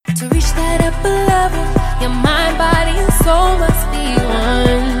To reach that upper level, your mind, body, and soul must be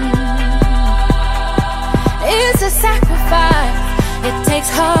one. It's a sacrifice, it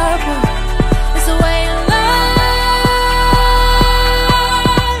takes hard work. It's a way of life.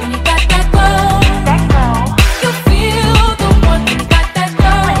 When you got that glow, you feel the one. When you got that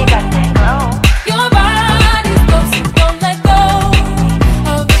glow, your body goes, so don't let go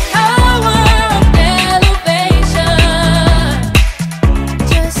of the power of elevation.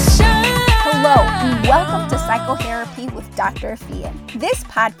 Just shine. Hello, and welcome to Psychotherapy with Dr. Afia. This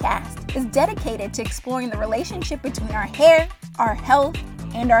podcast is dedicated to exploring the relationship between our hair, our health,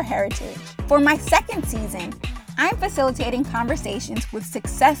 and our heritage. For my second season, I'm facilitating conversations with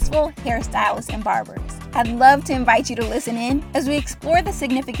successful hairstylists and barbers. I'd love to invite you to listen in as we explore the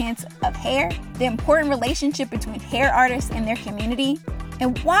significance of hair, the important relationship between hair artists and their community,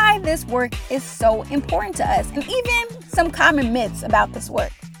 and why this work is so important to us, and even some common myths about this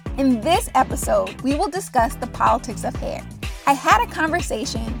work. In this episode, we will discuss the politics of hair. I had a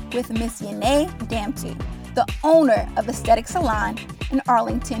conversation with Miss Yanae Damtu, the owner of Aesthetic Salon in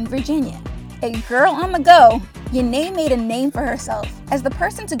Arlington, Virginia. A girl on the go, Yanae made a name for herself as the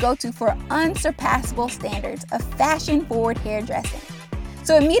person to go to for unsurpassable standards of fashion-forward hairdressing.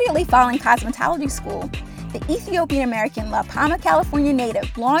 So immediately following cosmetology school, the Ethiopian-American La Palma, California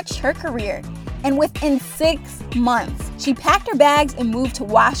native launched her career, and within 6 months, she packed her bags and moved to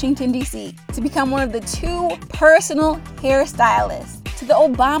Washington, D.C. to become one of the 2 personal hairstylists to the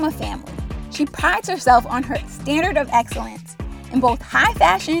Obama family. She prides herself on her standard of excellence in both high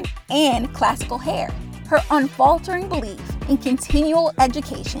fashion and classical hair. Her unfaltering belief in continual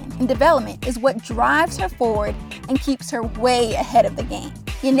education and development is what drives her forward and keeps her way ahead of the game.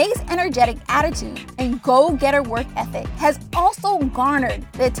 Yanae's energetic attitude and go-getter work ethic has also garnered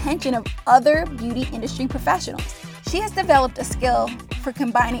the attention of other beauty industry professionals. She has developed a skill for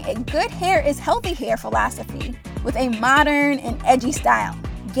combining a good hair is healthy hair philosophy with a modern and edgy style,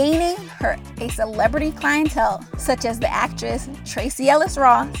 gaining her a celebrity clientele such as the actress Tracee Ellis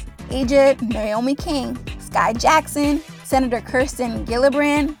Ross, aged Naomi King, Sky Jackson, Senator Kirsten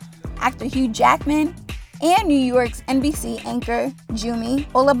Gillibrand, actor Hugh Jackman, and New York's NBC anchor Jumi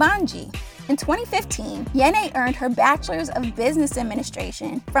Olabanji. In 2015, Yanae earned her Bachelor's of Business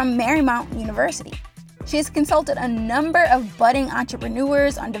Administration from Marymount University. She has consulted a number of budding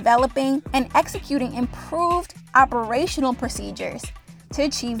entrepreneurs on developing and executing improved operational procedures to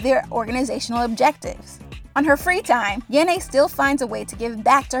achieve their organizational objectives. On her free time, Yanae still finds a way to give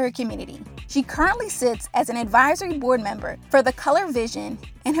back to her community. She currently sits as an advisory board member for the Color Vision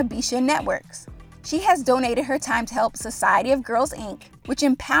and Habesha Networks. She has donated her time to help Society of Girls, Inc., which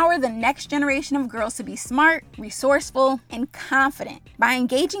empower the next generation of girls to be smart, resourceful, and confident by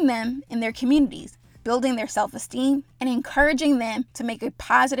engaging them in their communities, building their self-esteem, and encouraging them to make a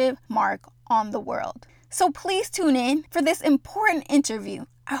positive mark on the world. So please tune in for this important interview.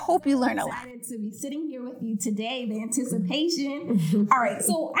 I hope you learn a lot. Excited to be sitting here with you today, the anticipation. All right,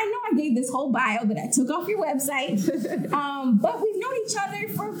 so I know I gave this whole bio that I took off your website, but we've known each other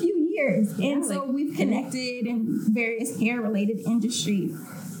for a few years, and so we've connected in various hair-related industry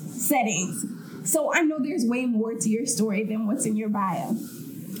settings. So I know there's way more to your story than what's in your bio.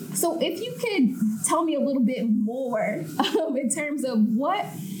 So if you could tell me a little bit more in terms of what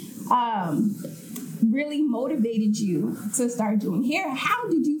really motivated you to start doing hair. How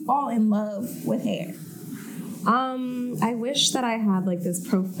did you fall in love with hair? I wish that I had like this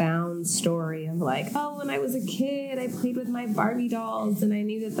profound story of like, oh, when I was a kid, I played with my Barbie dolls and I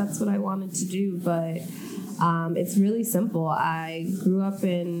knew that that's what I wanted to do. But it's really simple. I grew up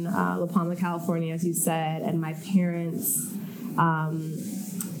in La Palma, California, as you said, and my parents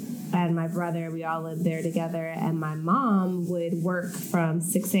and my brother, we all lived there together, and my mom would work from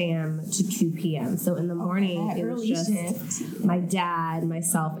 6 a.m. to 2 p.m. So in the morning, it was just my dad,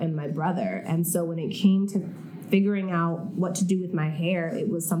 myself, and my brother. And so when it came to figuring out what to do with my hair, it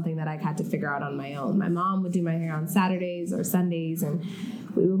was something that I had to figure out on my own. My mom would do my hair on Saturdays or Sundays, and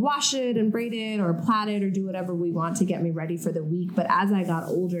we would wash it and braid it or plait it or do whatever we want to get me ready for the week. But as I got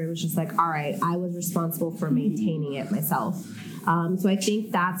older, it was just like, all right, I was responsible for maintaining it myself. So I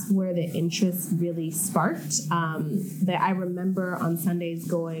think that's where the interest really sparked. That I remember on Sundays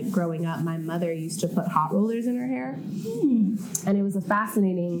growing up, my mother used to put hot rollers in her hair. And it was a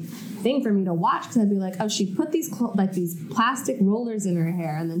fascinating thing for me to watch because I'd be like, oh, she put these plastic rollers in her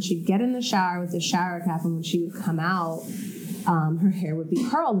hair, and then she'd get in the shower with the shower cap, and when she would come out, her hair would be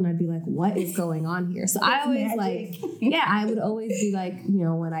curled, and I'd be like, what is going on here? So I always I would always be like,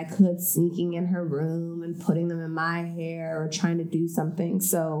 when I could, sneaking in her room and putting them in my hair or trying to do something.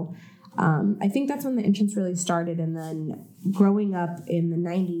 So I think that's when the interest really started. And then growing up in the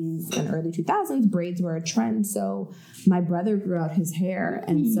 90s and early 2000s, braids were a trend. So my brother grew out his hair.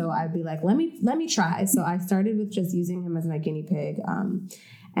 And so I'd be like, let me try. So I started with just using him as my guinea pig.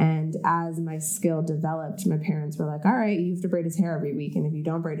 And as my skill developed, my parents were like, all right, you have to braid his hair every week. And if you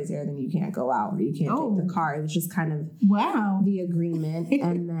don't braid his hair, then you can't go out or you can't take the car. It was just kind of the agreement.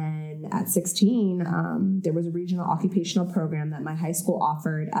 And then at 16, there was a regional occupational program that my high school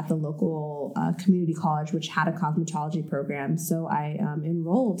offered at the local community college, which had a cosmetology program. So I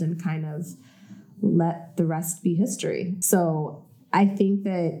enrolled and kind of let the rest be history. So I think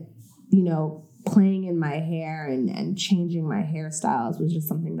that, playing in my hair and changing my hairstyles was just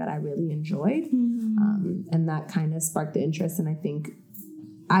something that I really enjoyed. And that kind of sparked the interest. And I think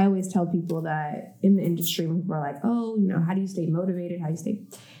I always tell people that in the industry, when people are like, oh, how do you stay motivated? How do you stay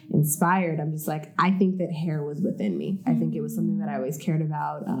inspired? I'm just like, I think that hair was within me. I think it was something that I always cared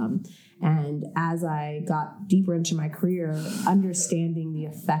about. And as I got deeper into my career, understanding the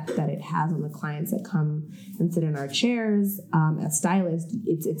effect that it has on the clients that come and sit in our chairs as stylists,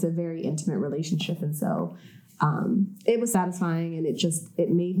 it's a very intimate relationship. And so it was satisfying, and it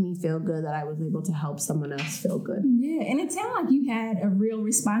made me feel good that I was able to help someone else feel good. Yeah, and it sounded like you had a real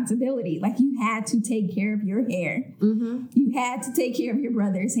responsibility. Like you had to take care of your hair. You had to take care of your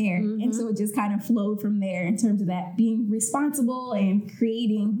brother's hair. And so it just kind of flowed from there in terms of that being responsible and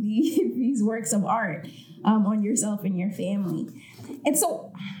creating these works of art on yourself and your family. And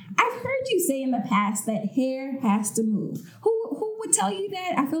so I've heard you say in the past that hair has to move. Who would tell you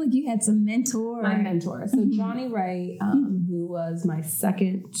that? I feel like you had some mentor. My mentor. So Johnny Wright, who was my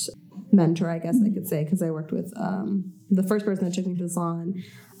second mentor, I guess I could say, because I worked with the first person that took me to the salon.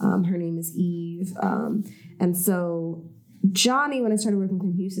 Her name is Eve. And so Johnny, when I started working with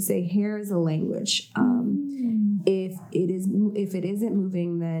him, he used to say, hair is a language. If it isn't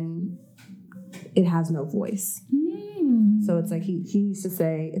moving, then it has no voice. So it's like he used to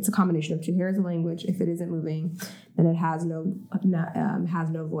say, it's a combination of two. Hair is a language. If it isn't moving, then it has no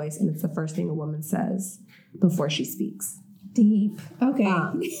voice, and it's the first thing a woman says before she speaks. Deep. Okay.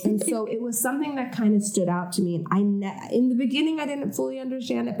 And so it was something that kind of stood out to me. And in the beginning, I didn't fully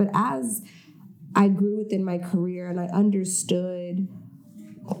understand it, but as I grew within my career and I understood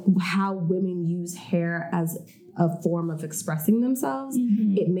how women use hair as a form of expressing themselves,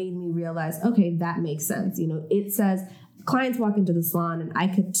 it made me realize, okay, that makes sense. It says clients walk into the salon and I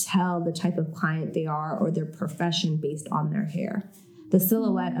could tell the type of client they are or their profession based on their hair. The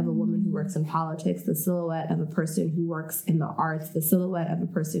silhouette of a woman who works in politics, the silhouette of a person who works in the arts, the silhouette of a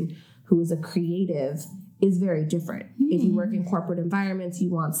person who is a creative is very different. If you work in corporate environments,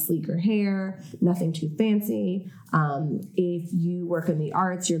 you want sleeker hair, nothing too fancy. If you work in the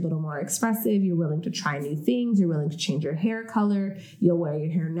arts, you're a little more expressive. You're willing to try new things. You're willing to change your hair color. You'll wear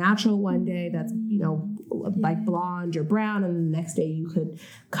your hair natural one day. That's, like blonde or brown. And then the next day you could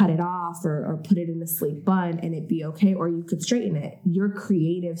cut it off or put it in a sleek bun and it'd be okay. Or you could straighten it. You're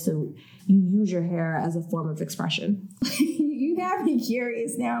creative. So you use your hair as a form of expression. You have me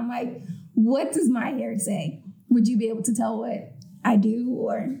curious now. I'm like, what does my hair say? Would you be able to tell what I do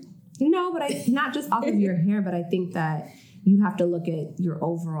or? No, but not just off of your hair, but I think that you have to look at your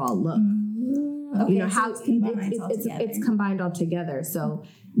overall look. Okay, how it's combined all together. So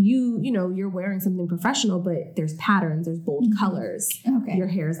you're wearing something professional, but there's patterns, there's bold colors. Okay. Your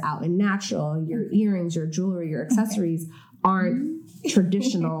hair's out and natural. Your earrings, your jewelry, your accessories aren't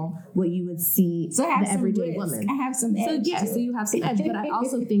traditional, what you would see the everyday woman. I have some edge. So you have some edge. But I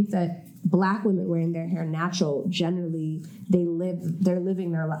also think that Black women wearing their hair natural, generally, they're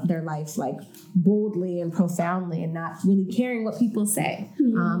living their life like boldly and profoundly and not really caring what people say.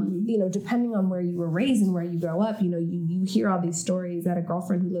 Depending on where you were raised and where you grow up, you hear all these stories that a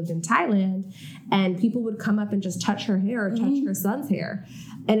girlfriend who lived in Thailand and people would come up and just touch her hair or touch her son's hair.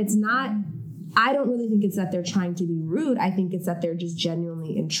 And it's not, I don't really think it's that they're trying to be rude. I think it's that they're just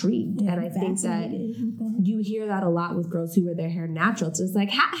genuinely intrigued. And I think that you hear that a lot with girls who wear their hair natural. It's just like,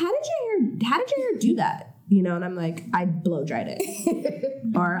 how did your hair do that? And I'm like, I blow dried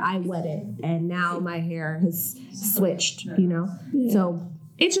it or I wet it. And now my hair has switched, Yeah. So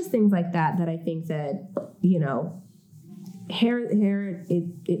it's just things like that I think that, hair,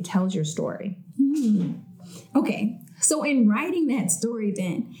 it tells your story. Okay. So in writing that story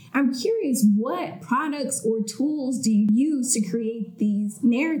then, I'm curious, what products or tools do you use to create these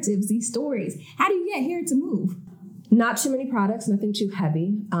narratives, these stories? How do you get hair to move? Not too many products, nothing too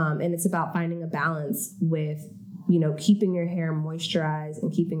heavy. And it's about finding a balance with, keeping your hair moisturized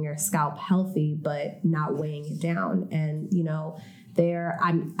and keeping your scalp healthy, but not weighing it down. And,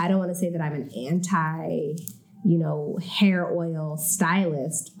 I don't want to say that I'm an anti hair oil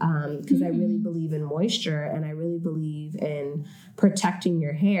stylist, because I really believe in moisture and I really believe in protecting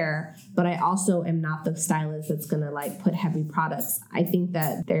your hair, but I also am not the stylist that's going to like put heavy products. I think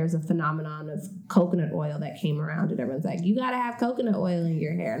that there's a phenomenon of coconut oil that came around and everyone's like, you got to have coconut oil in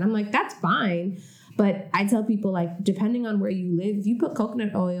your hair. And I'm like, that's fine. But I tell people, like, depending on where you live, if you put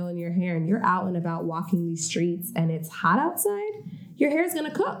coconut oil in your hair and you're out and about walking these streets and it's hot outside, your hair's going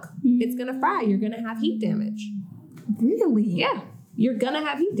to cook. It's going to fry. You're going to have heat damage. Really? Yeah. You're going to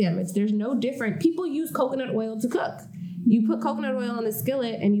have heat damage. There's no different. People use coconut oil to cook. You put coconut oil on a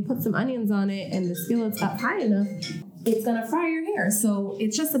skillet and you put some onions on it and the skillet's up high enough, it's going to fry your hair. So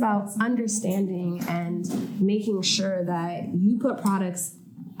it's just about understanding and making sure that you put products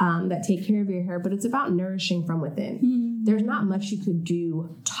that take care of your hair, but it's about nourishing from within. There's not much you could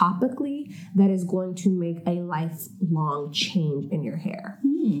do topically that is going to make a lifelong change in your hair.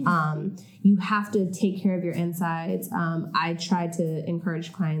 You have to take care of your insides. I try to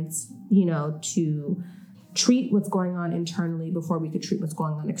encourage clients, to treat what's going on internally before we could treat what's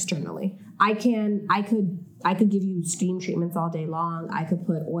going on externally. I could give you steam treatments all day long. I could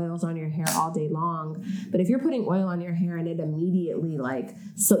put oils on your hair all day long. But if you're putting oil on your hair and it immediately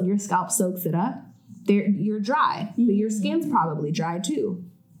so your scalp soaks it up, you're dry, but your skin's probably dry too.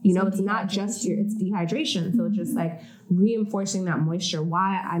 It's not just it's dehydration. So it's just like reinforcing that moisture.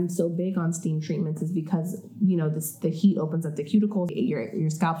 Why I'm so big on steam treatments is because, the heat opens up the cuticles. Your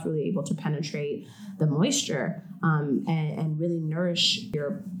scalp's really able to penetrate the moisture and really nourish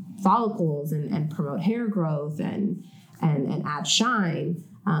your follicles and promote hair growth and add shine.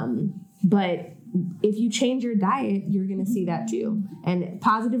 But if you change your diet, you're going to see that too, and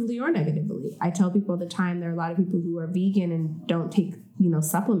positively or negatively. I tell people all the time, there are a lot of people who are vegan and don't take,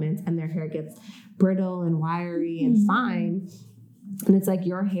 supplements, and their hair gets brittle and wiry and fine. And it's like,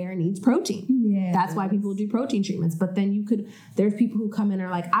 your hair needs protein. Yeah, that's why people do protein treatments. But then there's people who come in and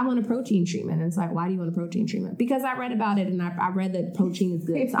are like, I want a protein treatment. And it's like, why do you want a protein treatment? Because I read about it and I read that protein is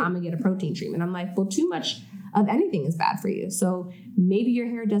good, so I'm going to get a protein treatment. I'm like, well, too much of anything is bad for you. So maybe your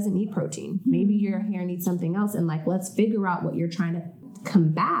hair doesn't need protein. Maybe your hair needs something else. And let's figure out what you're trying to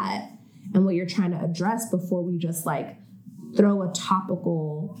combat and what you're trying to address before we just throw a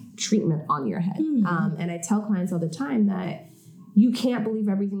topical treatment on your head. And I tell clients all the time that you can't believe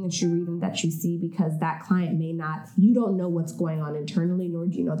everything that you read and that you see, because that client you don't know what's going on internally, nor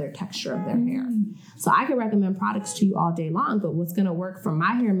do you know their texture of their hair. So I can recommend products to you all day long, but what's going to work for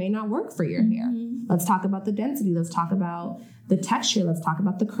my hair may not work for your hair. Let's talk about the density. Let's talk about the texture. Let's talk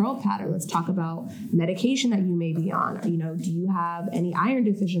about the curl pattern. Let's talk about medication that you may be on. Do you have any iron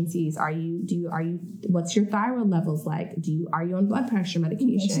deficiencies? What's your thyroid levels like? Are you on blood pressure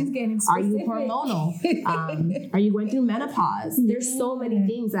medication? She's getting specific. Are you hormonal? Are you going through menopause? There's so many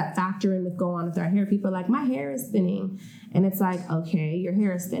things that factor in with go on with our hair. People are like, my hair is thinning. And it's like, okay, your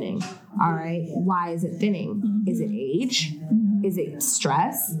hair is thinning. All right. Why is it thinning? Is it age? Is it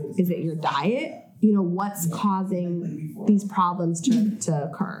stress? Is it your diet? What's causing these problems to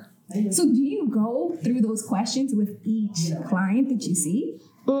occur? So do you go through those questions with each client that you see?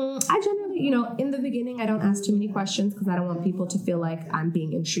 I generally, in the beginning, I don't ask too many questions because I don't want people to feel like I'm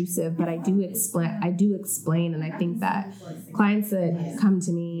being intrusive, but I do explain. And I think that clients that come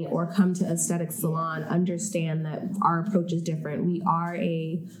to me or come to Aesthetic Salon understand that our approach is different. We are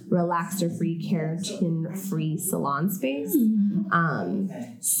a relaxer-free, keratin-free salon space.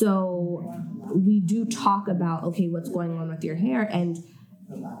 So we do talk about, okay, what's going on with your hair. And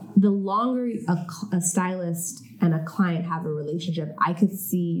the longer a stylist and a client have a relationship, I could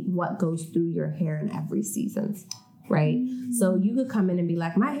see what goes through your hair in every season, right? So you could come in and be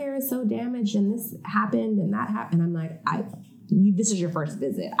like, my hair is so damaged and this happened and that happened. And I'm like, this is your first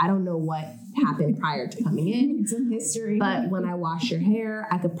visit. I don't know what happened prior to coming in. Some history. But when I wash your hair,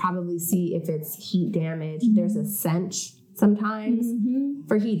 I could probably see if it's heat damage. There's a scent sometimes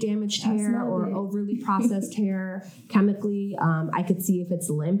for heat damaged hair or overly processed hair chemically. I could see if it's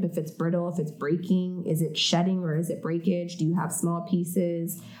limp, if it's brittle, if it's breaking. Is it shedding or is it breakage? Do you have small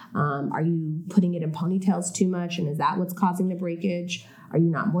pieces? Are you putting it in ponytails too much? And is that what's causing the breakage? Are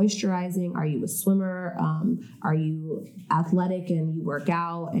you not moisturizing? Are you a swimmer? Are you athletic and you work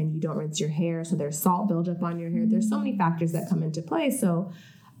out and you don't rinse your hair, so there's salt buildup on your hair? There's so many factors that come into play. So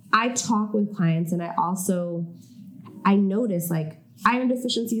I talk with clients, and I notice iron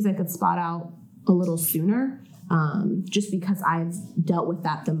deficiencies I could spot out a little sooner, just because I've dealt with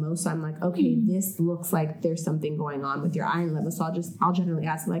that the most. So I'm like, okay, this looks like there's something going on with your iron levels. So I'll generally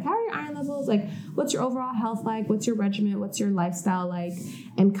ask them, how are your iron levels? What's your overall health like? What's your regimen? What's your lifestyle like?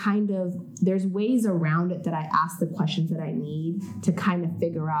 And there's ways around it that I ask the questions that I need to kind of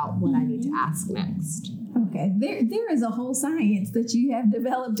figure out what I need to ask next. Okay, there is a whole science that you have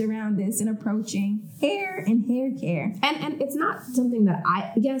developed around this in approaching hair and hair care. And it's not something that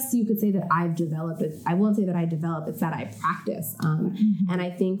yes, you could say that I've developed it. I won't say that I developed, it's that I practice. And I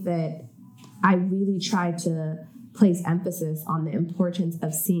think that I really try to place emphasis on the importance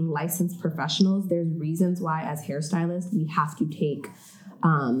of seeing licensed professionals. There's reasons why as hairstylists, we have to take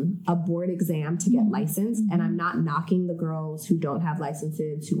a board exam to get licensed. And I'm not knocking the girls who don't have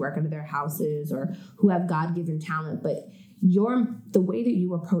licenses, who work under their houses or who have God-given talent, but the way that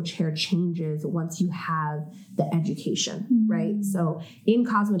you approach hair changes once you have the education, right? So in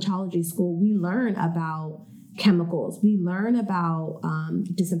cosmetology school, we learn about chemicals, we learn about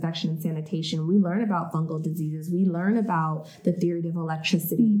disinfection and sanitation, we learn about fungal diseases, we learn about the theory of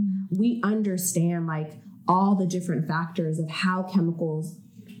electricity. We understand like all the different factors of how chemicals,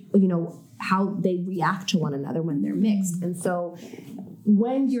 how they react to one another when they're mixed. And so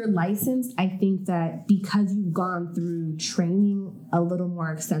when you're licensed, I think that because you've gone through training a little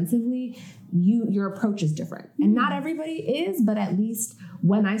more extensively, your approach is different. And not everybody is, but at least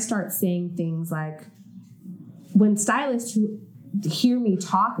when I start saying things like, when stylists who hear me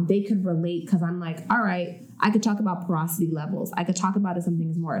talk, they could relate because I'm like, all right, I could talk about porosity levels. I could talk about if something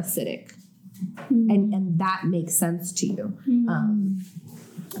is more acidic. And that makes sense to you.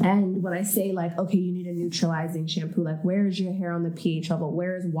 And when I say like, okay, you need a neutralizing shampoo, like where is your hair on the pH level?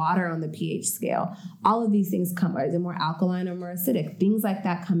 Where is water on the pH scale? All of these things is it more alkaline or more acidic? Things like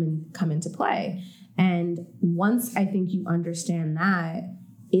that come into play. And once I think you understand that,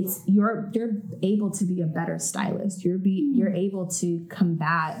 you're able to be a better stylist. You're able to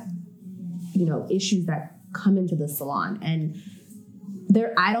combat, issues that come into the salon. And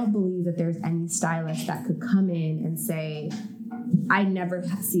I don't believe that there's any stylist that could come in and say, I never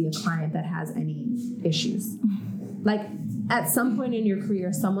see a client that has any issues. Like at some point in your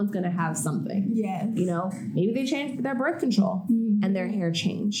career, someone's going to have something. Yes. Maybe they changed their birth control and their hair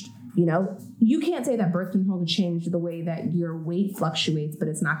changed. You can't say that birth control could change the way that your weight fluctuates, but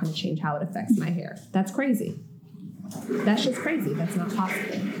it's not going to change how it affects my hair. That's crazy. That's just crazy. That's not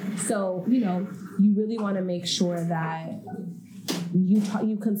possible. So, you really want to make sure that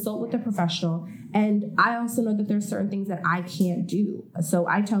you consult with a professional. And I also know that there's certain things that I can't do. So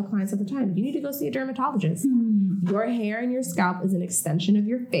I tell clients all the time, you need to go see a dermatologist. Your hair and your scalp is an extension of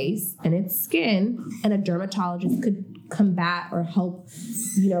your face and its skin, and a dermatologist could combat or help,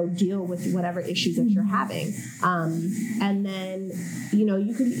 deal with whatever issues that you're having. And then,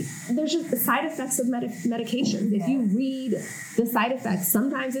 there's just the side effects of medications. If you read the side effects,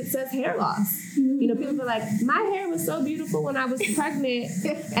 sometimes it says hair loss. People are like, my hair was so beautiful when I was pregnant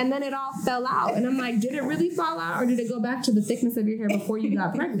and then it all fell out. And I'm like, did it really fall out or did it go back to the thickness of your hair before you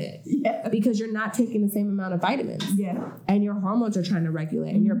got pregnant? Yeah. Because you're not taking the same amount of vitamins. Yeah. And your hormones are trying to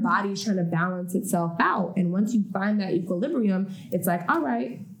regulate and your body's trying to balance itself out. And once you find that equilibrium, it's like, all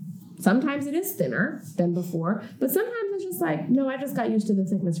right, sometimes it is thinner than before, but sometimes it's just like, no, I just got used to the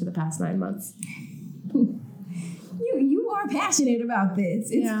thickness for the past 9 months. You are passionate about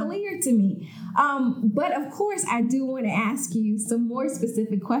this. It's clear to me. But of course, I do want to ask you some more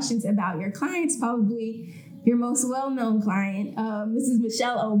specific questions about your clients, probably your most well-known client, Mrs.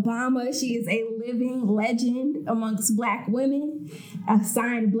 Michelle Obama. She is a living legend amongst Black women, a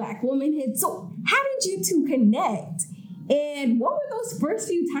signed Black womanhood. So how did you two connect? And what were those first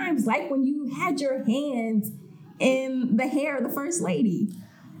few times like when you had your hands in the hair of the First Lady?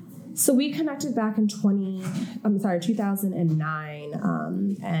 So we connected back in 2009,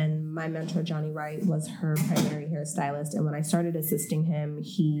 and my mentor, Johnny Wright, was her primary hairstylist. And when I started assisting him,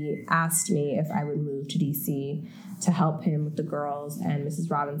 he asked me if I would move to DC to help him with the girls and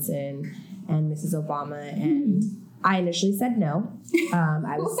Mrs. Robinson and Mrs. Obama. And I initially said no.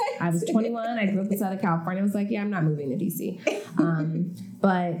 I was 21. I grew up in Southern California. I was like, yeah, I'm not moving to DC.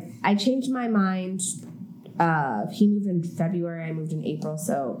 But I changed my mind. He moved in February. I moved in April.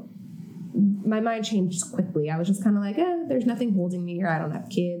 So my mind changed quickly. I was just kind of like, there's nothing holding me here. I don't have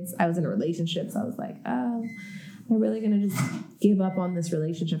kids. I was in a relationship. So I was like, I'm really going to just give up on this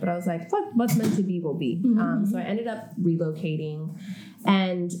relationship. But I was like, what's meant to be will be. So I ended up relocating.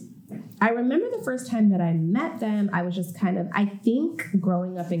 And I remember the first time that I met them, I was just I think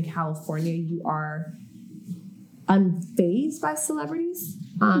growing up in California, you are unfazed by celebrities.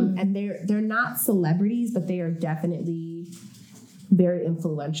 And they're not celebrities, but they are definitely very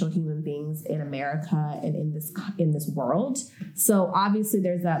influential human beings in America and in this world. So obviously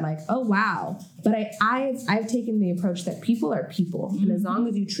there's that like, oh wow. But I've taken the approach that people are people. And as long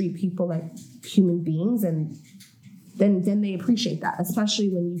as you treat people like human beings and then they appreciate that, especially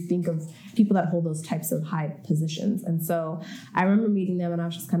when you think of people that hold those types of high positions. And so I remember meeting them and I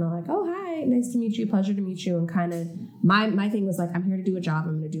was just kind of like, oh, hi, nice to meet you, pleasure to meet you. And kind of my thing was like, I'm here to do a job,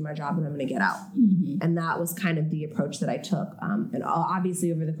 I'm going to do my job, and I'm going to get out. And that was kind of the approach that I took. And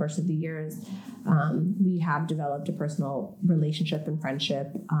obviously over the course of the years, we have developed a personal relationship and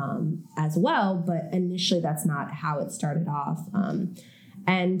friendship as well. But initially that's not how it started off.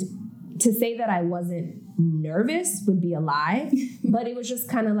 And to say that I wasn't nervous would be a lie, but it was just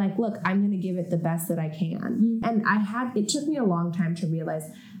kind of like, look, I'm going to give it the best that I can. And it took me a long time to realize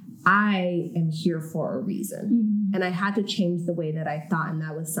I am here for a reason. And I had to change the way that I thought. And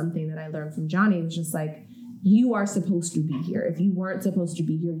that was something that I learned from Johnny. It was just like, you are supposed to be here. If you weren't supposed to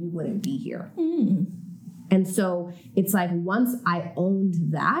be here, you wouldn't be here. And so it's like, once I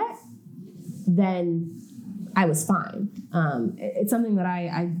owned that, then I was fine. It's something that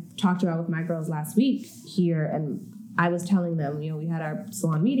I talked about with my girls last week here, and I was telling them, we had our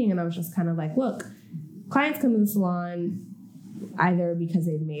salon meeting, and I was just kind of like, look, clients come to the salon either because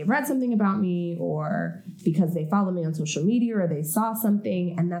they may have read something about me or because they follow me on social media or they saw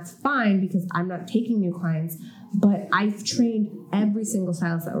something, and that's fine because I'm not taking new clients, but I've trained every single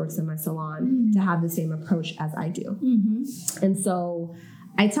stylist that works in my salon to have the same approach as I do. And so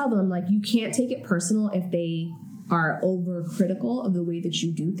I tell them, like, you can't take it personal if they are overcritical of the way that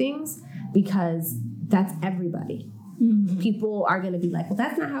you do things, because that's everybody. People are going to be like, well,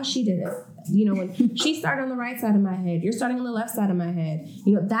 that's not how she did it. When she started on the right side of my head, you're starting on the left side of my head.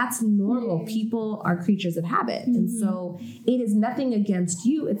 That's normal. People are creatures of habit. And so it is nothing against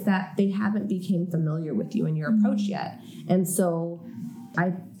you. It's that they haven't become familiar with you and your approach yet. And so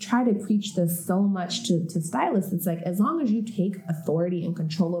I try to preach this so much to stylists. It's like, as long as you take authority and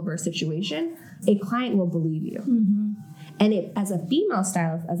control over a situation, a client will believe you. And as a female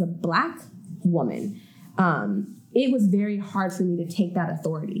stylist, as a Black woman, it was very hard for me to take that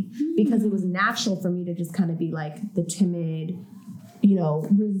authority because it was natural for me to just kind of be like the timid,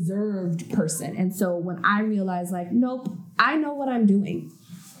 reserved person. And so when I realized, like, nope, I know what I'm doing.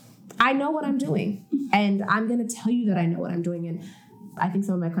 I know what I'm doing. And I'm going to tell you that I know what I'm doing. And I think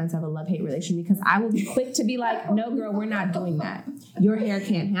some of my clients have a love-hate relation because I will be quick to be like, no, girl, we're not doing that. Your hair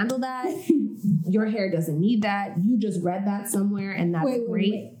can't handle that. Your hair doesn't need that. You just read that somewhere, and that's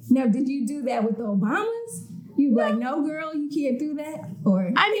great. Wait. Now, did you do that with the Obamas? You like, no, girl, you can't do that?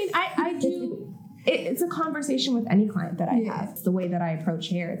 Or I mean, I do. It's a conversation with any client that I have. It's the way that I approach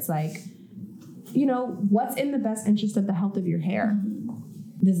hair. It's like, what's in the best interest of the health of your hair?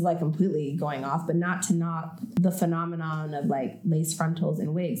 This is like completely going off, but not to knock the phenomenon of like lace frontals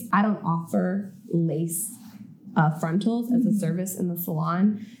and wigs. I don't offer lace frontals as a service in the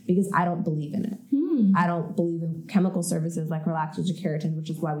salon because I don't believe in it. I don't believe in chemical services like relaxers or keratin, which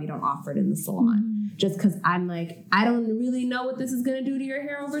is why we don't offer it in the salon. Just because I'm like, I don't really know what this is going to do to your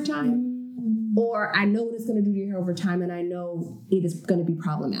hair over time. Or I know what it's going to do to your hair over time, and I know it is going to be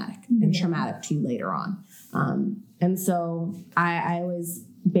problematic and traumatic to you later on. And so I always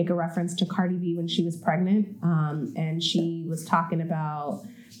make a reference to Cardi B when she was pregnant, and she was talking about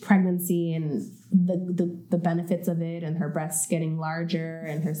pregnancy and the benefits of it, and her breasts getting larger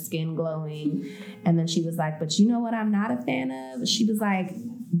and her skin glowing. And then she was like, but you know what I'm not a fan of? She was like,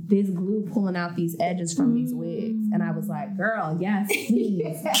 this glue pulling out these edges from these wigs. And I was like, girl, yes,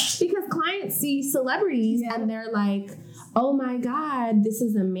 please. Because clients see celebrities and they're like, oh my God, this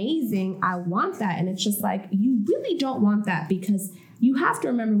is amazing. I want that. And it's just like, you really don't want that, because you have to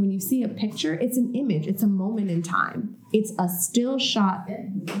remember, when you see a picture, it's an image. It's a moment in time. It's a still shot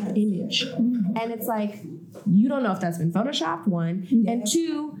image. And it's like, you don't know if that's been photoshopped, one. And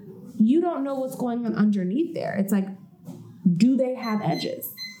two, you don't know what's going on underneath there. It's like, do they have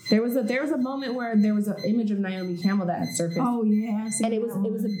edges? There was a moment where there was an image of Naomi Campbell that had surfaced. Oh yeah, and it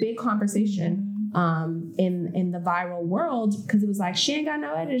was a big conversation in the viral world, because it was like, she ain't got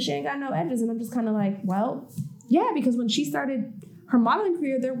no edges, and I'm just kind of like, well, yeah, because when she started her modeling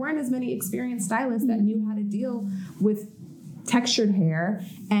career, there weren't as many experienced stylists that knew how to deal with textured hair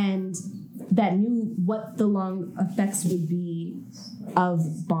and that knew what the long effects would be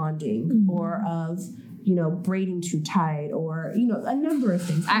of bonding or of braiding too tight, or, a number of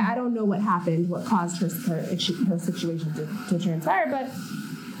things. I don't know what happened, what caused her situation to transpire, but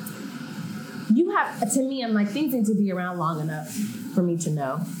you have, to me, I'm like, things need to be around long enough for me to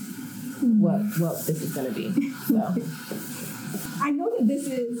know what this is going to be. So I know that this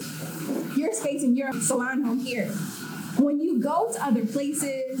is your space and your salon home here. When you go to other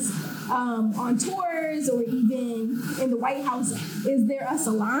places, on tours, or even in the White House, is there a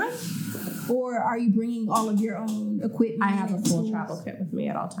salon? or are you bringing all of your own equipment? I have a and full tools? travel kit with me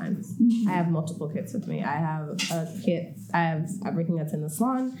at all times. Mm-hmm. I have multiple kits with me. I have a kit. I have everything that's in the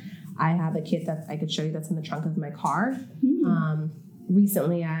salon. I have a kit that I could show you that's in the trunk of my car.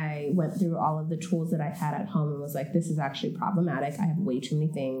 Recently, I went through all of the tools that I had at home and was like, this is actually problematic. I have way too many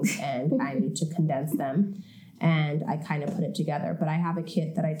things and I need to condense them. And I kind of put it together. But I have a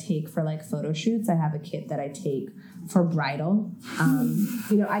kit that I take for like photo shoots. I have a kit that I take for bridal.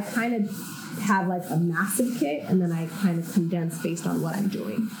 I kind of have like a massive kit and then I kind of condense based on what I'm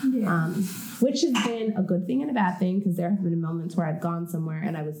doing. Yeah. Which has been a good thing and a bad thing because there have been moments where I've gone somewhere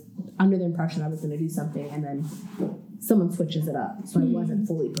and I was under the impression I was going to do something and then someone switches it up. So I wasn't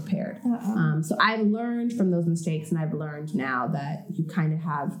fully prepared. So I've learned from those mistakes and I've learned now that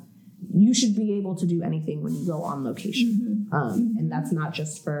you should be able to do anything when you go on location. And that's not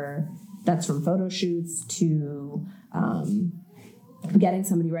just that's from photo shoots to getting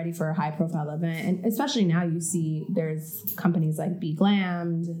somebody ready for a high profile event. And especially now you see there's companies like Be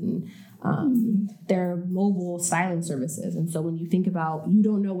Glammed and they're mobile styling services. And so when you think about, you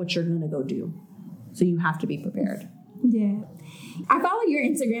don't know what you're going to go do. So you have to be prepared. Yeah. I follow your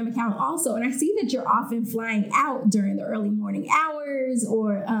Instagram account also, and I see that you're often flying out during the early morning hours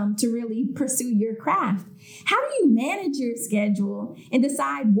or to really pursue your craft. How do you manage your schedule and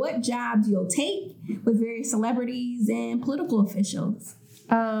decide what jobs you'll take with various celebrities and political officials?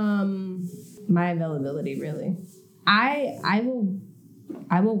 My availability, really. I will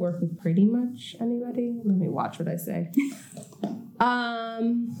work with pretty much anybody. Let me watch what I say. Let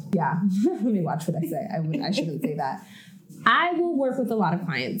me watch what I say. I shouldn't say that. I will work with a lot of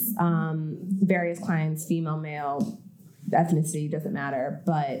clients, various clients, female, male, ethnicity, doesn't matter.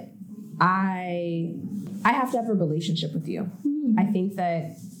 But I have to have a relationship with you. I think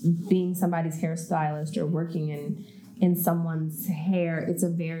that being somebody's hairstylist or working in someone's hair, it's a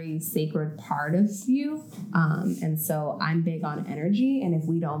very sacred part of you. And so I'm big on energy. And if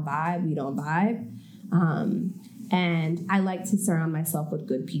we don't vibe, we don't vibe. And I like to surround myself with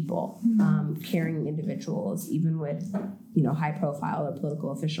good people, caring individuals, even with, high profile or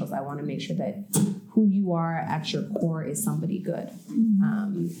political officials. I want to make sure that who you are at your core is somebody good.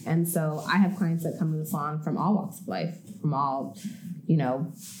 And so I have clients that come to the salon from all walks of life, from all,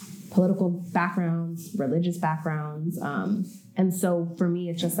 political backgrounds, religious backgrounds. And so for me,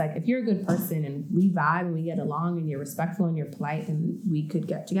 it's just like, if you're a good person and we vibe and we get along and you're respectful and you're polite, then we could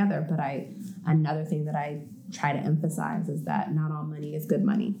get together. But another thing that I try to emphasize is that not all money is good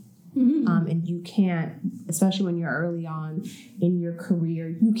money. And you can't, especially when you're early on in your career,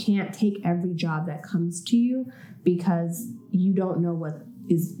 you can't take every job that comes to you because you don't know what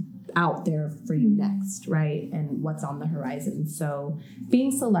is out there for you next, right? And what's on the horizon. So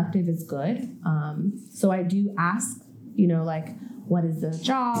being selective is good. So I do ask, what is the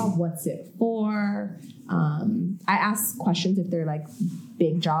job? What's it for? I ask questions if they're like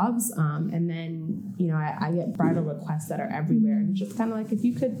big jobs. And then, I get bridal requests that are everywhere. And it's just kind of like, if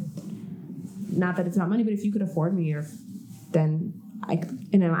you could, not that it's not money, but if you could afford me then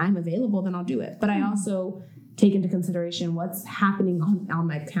I'm available, then I'll do it. But I also take into consideration what's happening on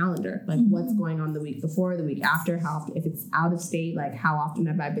my calendar, like what's going on the week before, the week after, how often, if it's out of state, like how often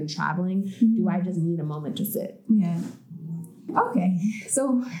have I been traveling? Do I just need a moment to sit? Yeah. Okay.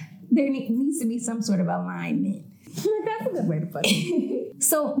 So there needs to be some sort of alignment. That's a good way to put it.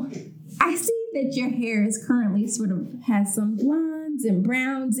 So I see that your hair is currently sort of has some blondes and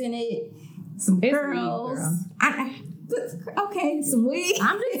browns in it, some curls. Okay, some wigs.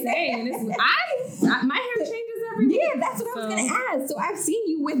 I'm just saying, my hair changes every week. Yeah, that's what I was going to ask. So I've seen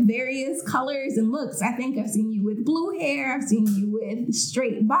you with various colors and looks. I think I've seen you with blue hair. I've seen you with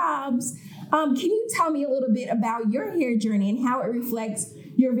straight bobs. Can you tell me a little bit about your hair journey and how it reflects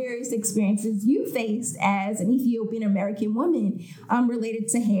your various experiences you faced as an Ethiopian American woman related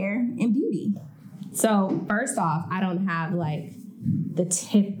to hair and beauty? So first off, I don't have like the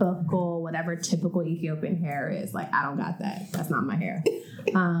whatever typical Ethiopian hair is. Like, I don't got that. That's not my hair.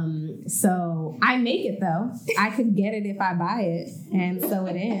 So I make it though. I could get it if I buy it and sew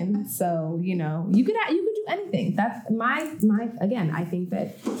it in. So, you could do anything. That's again, I think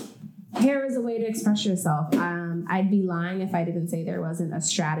that hair is a way to express yourself. I'd be lying if I didn't say there wasn't a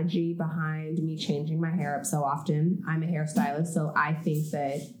strategy behind me changing my hair up so often. I'm a hairstylist, so I think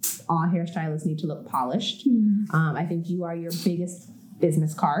that all hairstylists need to look polished. I think you are your biggest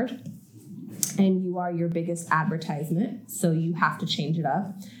business card and you are your biggest advertisement, so you have to change it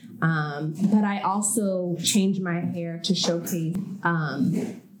up. But I also change my hair to showcase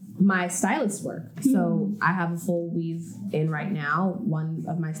my stylist work. So I have a full weave in right now. One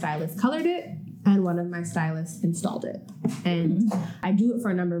of my stylists colored it and one of my stylists installed it. And I do it for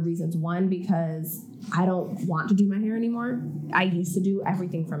a number of reasons. One, because I don't want to do my hair anymore. I used to do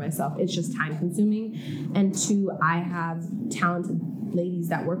everything for myself. It's just time consuming. And two, I have talented ladies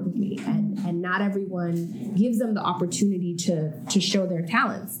that work with me, and not everyone gives them the opportunity to show their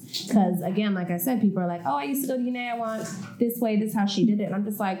talents. Because again, like I said, people are like, oh, I used to go to Yanae, I want this way, this is how she did it. And I'm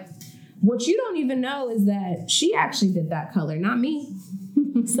just like, what you don't even know is that she actually did that color, not me.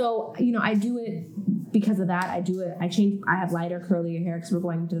 So, I do it because of that. I have lighter, curlier hair because we're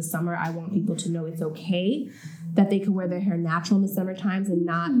going into the summer. I want people to know it's okay that they can wear their hair natural in the summer times and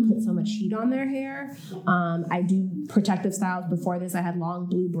not put so much heat on their hair. I do protective styles. Before this, I had long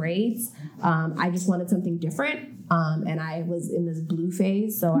blue braids. I just wanted something different. And I was in this blue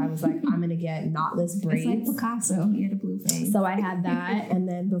phase. So I was like, I'm going to get knotless braids. It's like Picasso. He had a blue phase. So I had that. And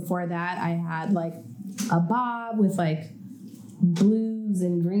then before that, I had like a bob with like blues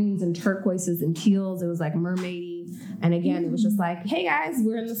and greens and turquoises and teals. It was like mermaidy. And again, it was just like, hey guys,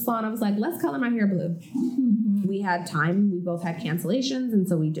 we're in the salon. I was like, let's color my hair blue. We had time. We both had cancellations. And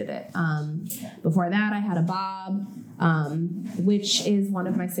so we did it. Before that, I had a bob, which is one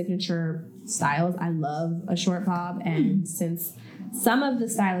of my signature styles. I love a short bob. And since some of the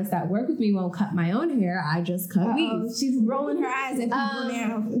stylists that work with me won't cut my own hair, I just cut weave. She's rolling her eyes at people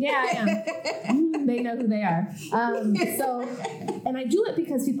now. Yeah, I am. They know who they are. And I do it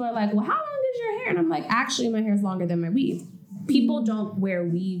because people are like, well, how long is your hair? And I'm like, actually, my hair is longer than my weave. People don't wear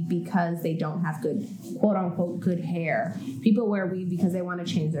weave because they don't have good, quote unquote, good hair. People wear weave because they want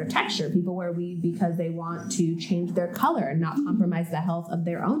to change their texture. People wear weave because they want to change their color and not compromise the health of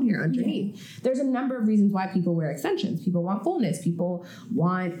their own hair underneath. Yeah. There's a number of reasons why people wear extensions. People want fullness. People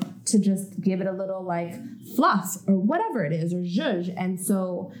want to just give it a little like fluff or whatever it is, or zhuzh. And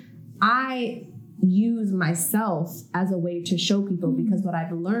so I use myself as a way to show people, because what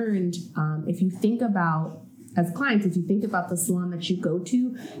I've learned, if you think about as clients, if you think about the salon that you go to,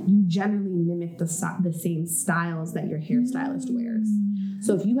 you generally mimic the same styles that your hairstylist wears.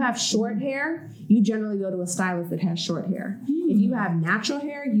 So if you have short hair, you generally go to a stylist that has short hair. If you have natural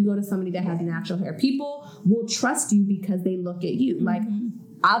hair, you go to somebody that has natural hair. People will trust you because they look at you. Like,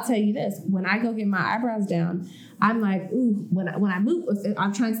 I'll tell you this, when I go get my eyebrows down, I'm like, ooh, when I move, if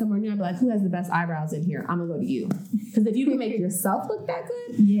I'm trying somewhere new, I'll be like, who has the best eyebrows in here? I'm going to go to you. Because if you can make yourself look that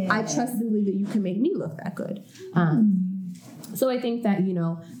good, I trust and believe that you can make me look that good. So I think that,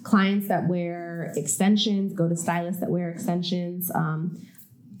 clients that wear extensions, go to stylists that wear extensions.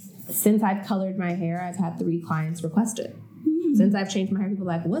 Since I've colored my hair, I've had 3 clients request it. Since I've changed my hair, people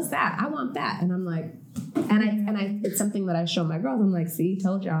are like, what's that? I want that. And I'm like, it's something that I show my girls. I'm like, see,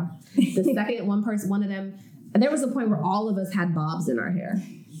 told y'all. The second one of them, there was a point where all of us had bobs in our hair.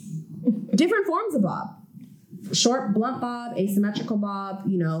 Different forms of bob. Short, blunt bob, asymmetrical bob,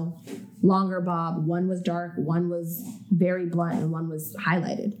 longer bob. One was dark, one was very blunt, and one was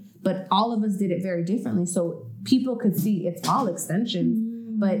highlighted. But all of us did it very differently. So people could see it's all extensions,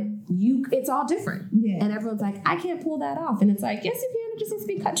 but it's all different. Yeah. And everyone's like, I can't pull that off. And it's like, yes, you can. It just needs to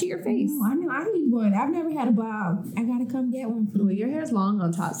be cut to your face. Oh, I know. I need one. I've never had a bob. I got to come get one. Well, your hair's long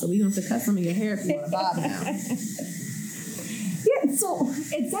on top, so we're going to have to cut some of your hair if you want a bob now. Yeah, so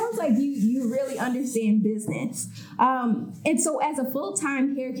it sounds like you really understand business. And so as a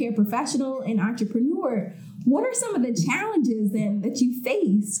full-time hair care professional and entrepreneur, what are some of the challenges then that you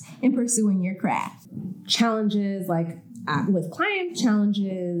face in pursuing your craft? Challenges like with clients,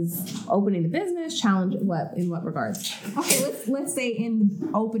 challenges opening the business, in what regards? Okay, let's say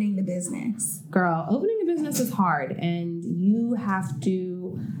in opening the business. Girl, opening a business is hard, and you have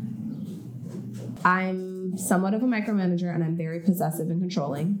to. I'm somewhat of a micromanager, and I'm very possessive and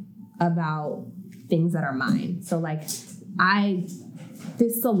controlling about things that are mine. So like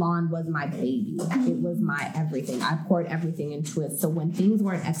this salon was my baby. It was my everything. I poured everything into it. So when things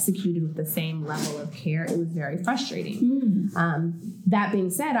weren't executed with the same level of care, it was very frustrating. That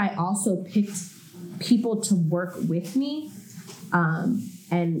being said, I also picked people to work with me.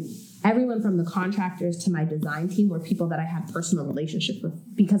 And everyone from the contractors to my design team were people that I had personal relationships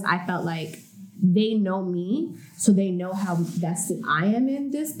with, because I felt like they know me, so they know how vested I am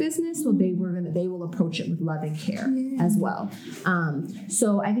in this business. So they will approach it with love and care as well.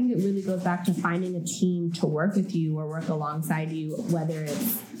 So I think it really goes back to finding a team to work with you or work alongside you, whether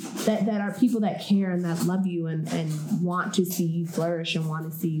it's that are people that care and that love you and want to see you flourish and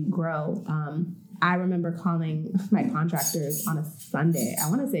want to see you grow. I remember calling my contractors on a Sunday. I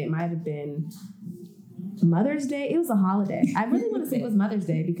want to say it might have been Mother's Day. It was a holiday. I really want to say it was Mother's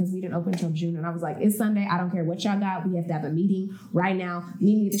Day because we didn't open until June. And I was like, it's Sunday. I don't care what y'all got. We have to have a meeting right now.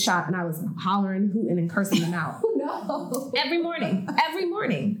 Meet me at the shop. And I was hollering, hooting, and cursing them out. No. Every morning.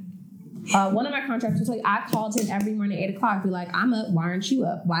 One of my contractors was like, I called him every morning at 8 o'clock, be like, I'm up. Why aren't you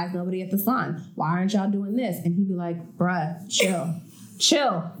up? Why is nobody at the salon? Why aren't y'all doing this? And he'd be like, bruh,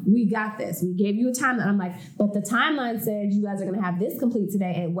 chill. We got this. We gave you a timeline. I'm like, but the timeline said you guys are going to have this complete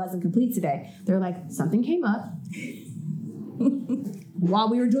today, and it wasn't complete today. They're like, something came up.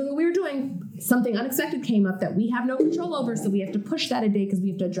 While we were doing what we were doing, something unexpected came up that we have no control over, so we have to push that a day because we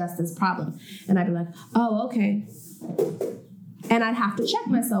have to address this problem. And I'd be like, oh, okay. And I'd have to check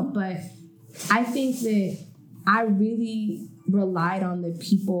myself, but I think that I really relied on the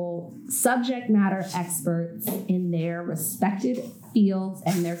people, subject matter experts in their respected fields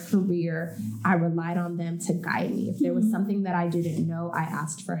and their career. I relied on them to guide me. If there was something that I didn't know, I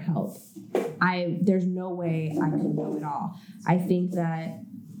asked for help. There's no way I could know it all. I think that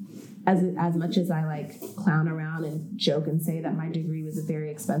as much as I like clown around and joke and say that my degree was a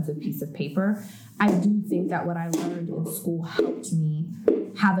very expensive piece of paper, I do think that what I learned in school helped me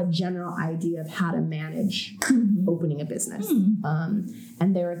have a general idea of how to manage opening a business.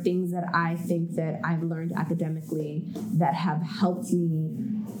 And there are things that I think that I've learned academically that have helped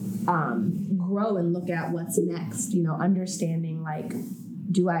me grow and look at what's next, understanding like,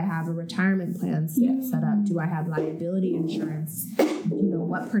 do I have a retirement plan set up? Do I have liability insurance?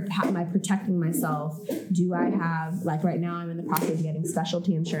 How am I protecting myself? Do I have, like right now I'm in the process of getting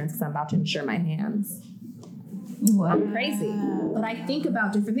specialty insurance because I'm about to insure my hands. Wow. I'm crazy. But I think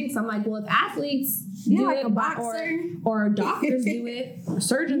about different things. So I'm like, well, if athletes do like it, a boxer. or doctors do it, or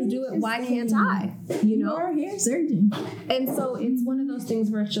surgeons do it, why can't I? You're a hair surgeon. And so it's one of those things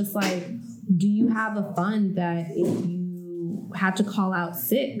where it's just like, do you have a fund that if you had to call out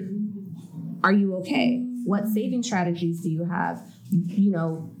sick, are you okay? What saving strategies do you have?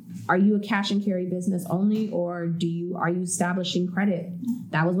 Are you a cash and carry business only, or are you establishing credit?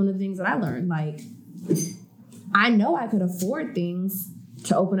 That was one of the things that I learned. Like, I know I could afford things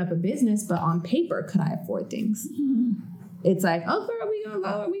to open up a business, but on paper, could I afford things? It's like, oh, girl,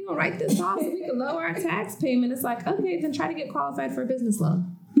 we gonna write this off so we can lower our tax payment. It's like, okay, then try to get qualified for a business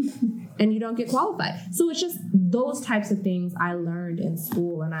loan. And you don't get qualified. So it's just those types of things I learned in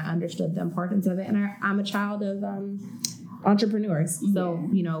school, and I understood the importance of it. And I'm a child of entrepreneurs. So,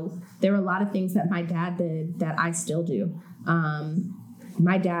 there were a lot of things that my dad did that I still do.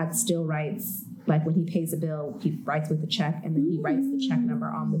 My dad still writes, like when he pays a bill, he writes with a check, and then he writes the check number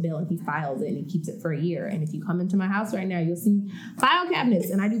on the bill, and he files it, and he keeps it for a year. And if you come into my house right now, you'll see file cabinets,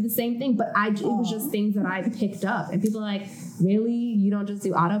 and I do the same thing. But it was just things that I picked up. And people are like, really? You don't just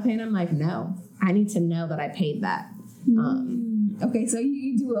do auto pay? And I'm like, no, I need to know that I paid that. Okay, so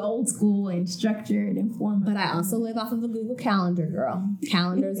you do it old school and structured and formal. But I also live off of a Google Calendar, girl.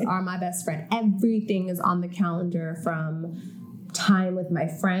 Calendars are my best friend. Everything is on the calendar, from time with my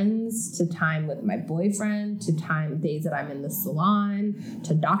friends to time with my boyfriend to days that I'm in the salon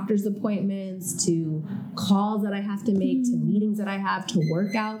to doctor's appointments to calls that I have to make to meetings that I have to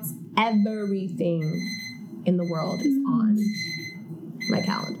workouts. Everything in the world is on my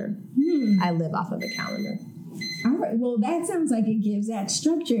calendar. I live off of a calendar. All right. Well, that sounds like it gives that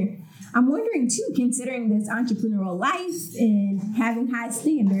structure. I'm wondering too, considering this entrepreneurial life and having high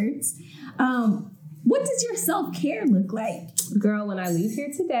standards, what does your self-care look like? Girl, when I leave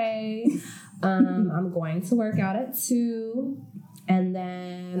here today, I'm going to work out at 2, and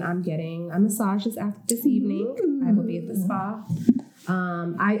then I'm getting a massage this evening. I will be at the spa.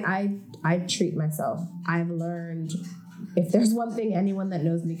 I treat myself. I've learned, if there's one thing anyone that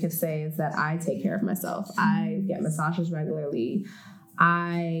knows me could say, is that I take care of myself. I get massages regularly.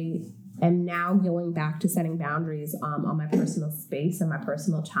 I am now going back to setting boundaries on my personal space and my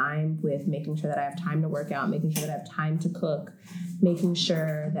personal time, with making sure that I have time to work out, making sure that I have time to cook, making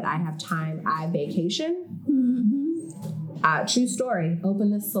sure that I have time. I vacation. True story.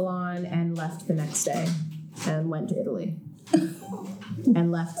 Opened this salon and left the next day and went to Italy.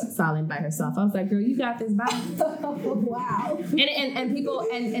 And left Salim by herself. I was like, girl, you got this, bye. Wow. And people,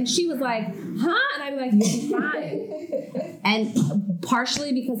 and she was like, huh? And I'd be like, you'll be fine. And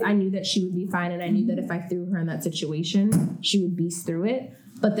partially because I knew that she would be fine, and I knew that if I threw her in that situation, she would beast through it.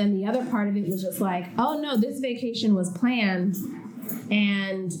 But then the other part of it was just like, oh no, this vacation was planned,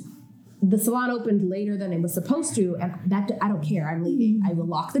 and the salon opened later than it was supposed to, and that I don't care. I'm leaving. I will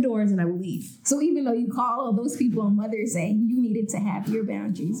lock the doors and I will leave. So even though you call all those people on Mother's Day, you needed to have your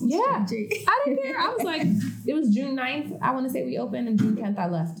boundaries. Yeah, I didn't care. I was like, it was June 9th. I want to say we opened, and June 10th I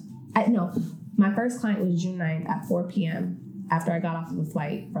left. My first client was June 9th at 4 p.m. after I got off of a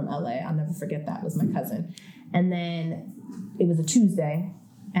flight from LA. I'll never forget that. It was my cousin. And then it was a Tuesday.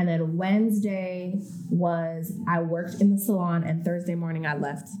 And then Wednesday I worked in the salon, and Thursday morning I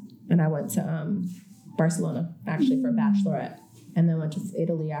left. And I went to Barcelona, actually, for a bachelorette. and then went to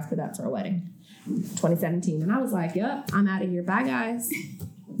Italy after that for a wedding. 2017. And I was like, yep, I'm out of here. Bye, guys.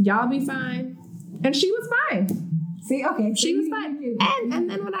 Y'all be fine. And she was fine. See, okay. She was fine. And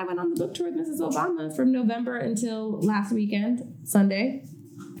then when I went on the book tour with Mrs. Obama from November until last weekend, Sunday,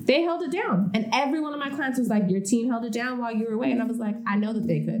 they held it down. And every one of my clients was like, your team held it down while you were away. And I was like, I know that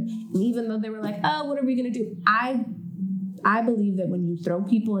they could. And even though they were like, oh, what are we going to do? I believe that when you throw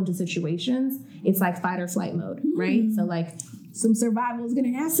people into situations, it's like fight or flight mode, right? So like some survival is going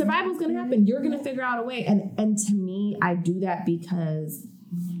to happen. Survival is going to happen. You're going to figure out a way. And to me, I do that because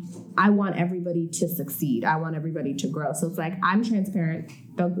I want everybody to succeed. I want everybody to grow. So it's like, I'm transparent.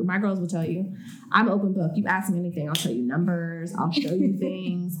 My girls will tell you, I'm open book. You ask me anything, I'll tell you numbers. I'll show you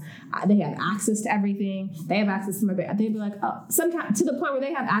things. They have access to everything. They have access to my bank. They'd be like, oh, sometimes to the point where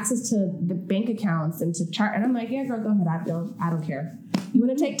they have access to the bank accounts and to chart. And I'm like, yeah, girl, go ahead. I don't care. You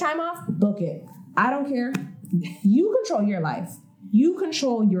want to take time off? Book it. I don't care. You control your life. You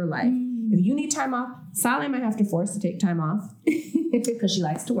control your life. If you need time off, Sally might have to force to take time off because she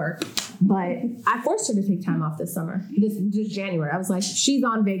likes to work. But I forced her to take time off this summer, this January. I was like, she's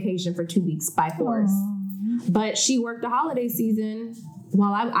on vacation for 2 weeks by force. Aww. But she worked the holiday season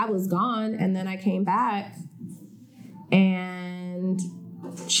while I was gone. And then I came back and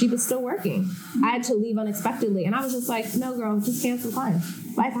she was still working. I had to leave unexpectedly. And I was just like, no, girl, just cancel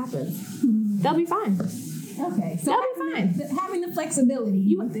clients. Life happens. They'll be fine. Okay, so that'll be fine. Having the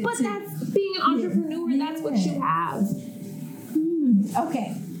flexibility. But that's being an entrepreneur. Yeah. That's what you have.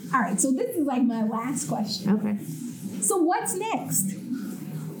 Okay. All right. So this is like my last question. Okay. So what's next?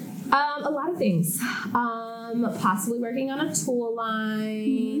 A lot of things. Possibly working on a tool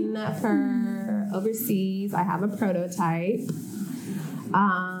line for overseas. I have a prototype.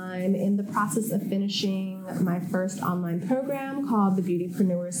 I'm in the process of finishing my first online program called the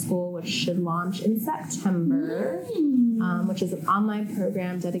Beautypreneur School, which should launch in September, which is an online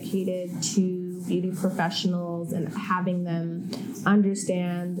program dedicated to beauty professionals and having them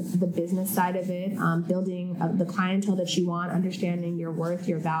understand the business side of it, building the clientele that you want, understanding your worth,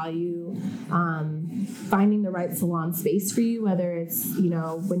 your value, finding the right salon space for you, whether it's,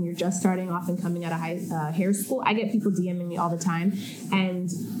 when you're just starting off and coming out of hair school. I get people DMing me all the time, and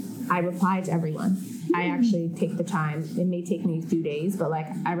I reply to everyone. I actually take the time. It may take me a few days, but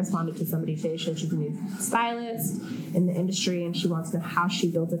I responded to somebody today. She's a new stylist in the industry, and she wants to know how she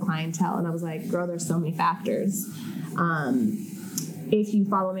builds a clientele. And I was like, girl, there's so many factors. If you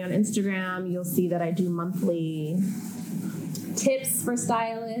follow me on Instagram, you'll see that I do monthly tips for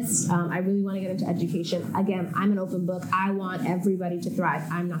stylists. I really want to get into education. Again, I'm an open book. I want everybody to thrive.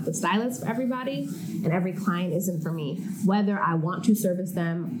 I'm not the stylist for everybody, and every client isn't for me. Whether I want to service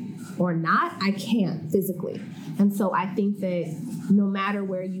them or not, I can't physically. And so I think that no matter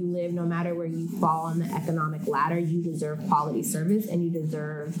where you live, no matter where you fall on the economic ladder, you deserve quality service and you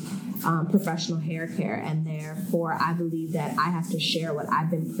deserve professional hair care. And therefore, I believe that I have to share what I've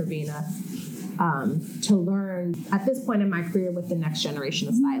been privy enough to learn at this point in my career with the next generation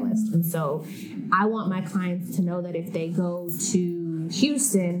of stylists. And so I want my clients to know that if they go to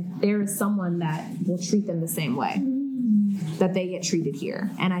Houston, there is someone that will treat them the same way that they get treated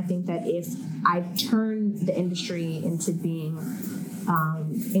here. And I think that if I turn the industry into being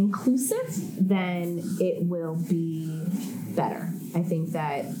inclusive, then it will be better. I think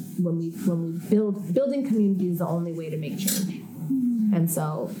that when we building community is the only way to make change. And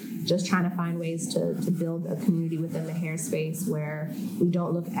so just trying to find ways to build a community within the hair space where we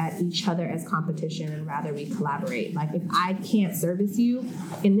don't look at each other as competition and rather we collaborate. Like if I can't service you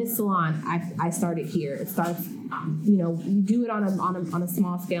in this salon, I started here. It starts, you do it on a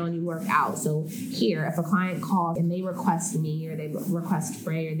small scale and you work out. So here, if a client calls and they request me or they request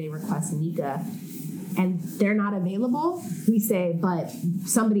Frey or they request Nika and they're not available, we say, but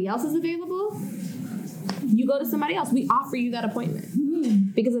somebody else is available, you go to somebody else. We offer you that appointment.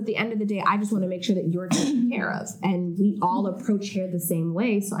 Because at the end of the day, I just want to make sure that you're taken care of. And we all approach hair the same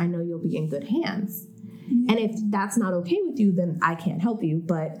way, so I know you'll be in good hands. And if that's not okay with you, then I can't help you.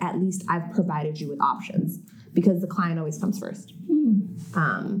 But at least I've provided you with options because the client always comes first.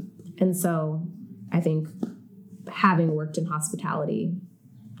 And so I think having worked in hospitality,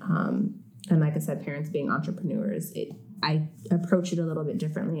 and like I said, parents being entrepreneurs, I approach it a little bit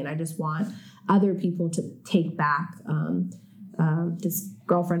differently. And I just want other people to take back. This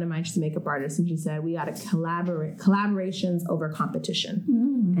girlfriend of mine, she's a makeup artist, and she said, we got to collaborations over competition.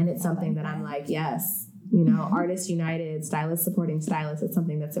 And it's something that I'm like, yes, artists united, stylists supporting stylists. It's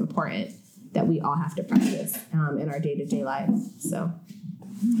something that's important that we all have to practice in our day-to-day life. So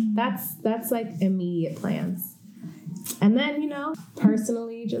that's like immediate plans. And then,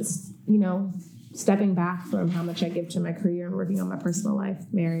 personally, just, stepping back from how much I give to my career and working on my personal life,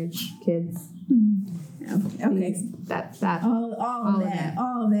 marriage, kids. Okay. That All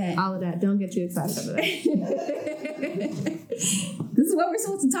of that. Don't get too excited over that. This is what we're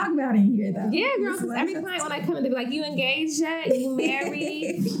supposed to talk about in here, though. Yeah, girl, because every client when I come in, they be like, you engaged yet? You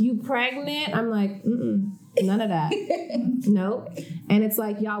married? You pregnant? I'm like, none of that. Nope. And it's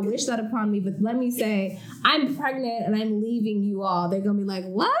like, y'all wish that upon me, but let me say, I'm pregnant and I'm leaving you all. They're going to be like,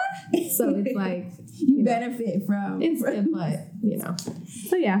 what? So it's like, you benefit from. But,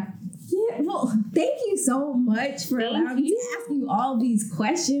 so yeah. Yeah, well, thank you so much for allowing me to ask you all these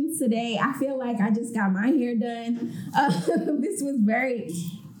questions today. I feel like I just got my hair done. This was very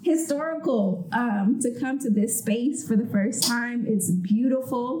historical to come to this space for the first time. It's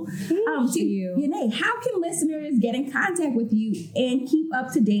beautiful. Thank you. Yanae, how can listeners get in contact with you and keep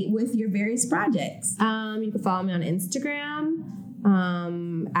up to date with your various projects? You can follow me on Instagram.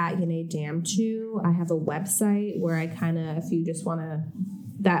 At Yanae Damtu. I have a website where I if you just want to,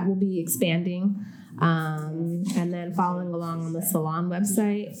 that will be expanding. And then following along on the salon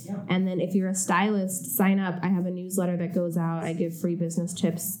website. And then if you're a stylist, sign up. I have a newsletter that goes out. I give free business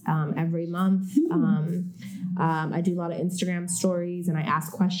tips every month. I do a lot of Instagram stories and I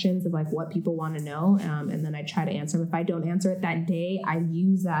ask questions of like what people want to know. And then I try to answer them. If I don't answer it that day, I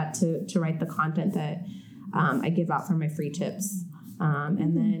use that to write the content that I give out for my free tips.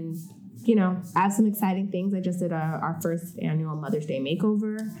 And then, I have some exciting things. I just did our first annual Mother's Day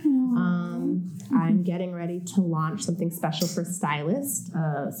makeover. I'm getting ready to launch something special for stylists,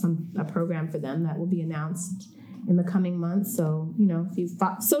 a program for them that will be announced in the coming months. So, if you've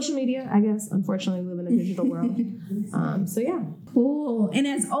social media, I guess, unfortunately, we live in a digital world. So, yeah. Cool. And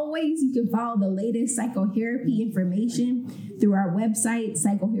as always, you can follow the latest psychotherapy information through our website,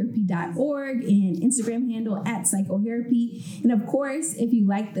 psychotherapy.org, and Instagram handle @psychotherapy. And of course, if you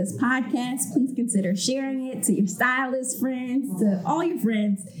like this podcast, please consider sharing it to your stylist friends, to all your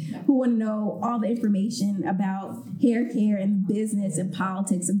friends who want to know all the information about hair care and the business and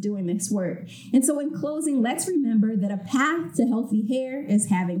politics of doing this work. And so in closing, let's remember that a path to healthy hair is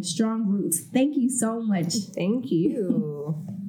having strong roots. Thank you so much. Thank you.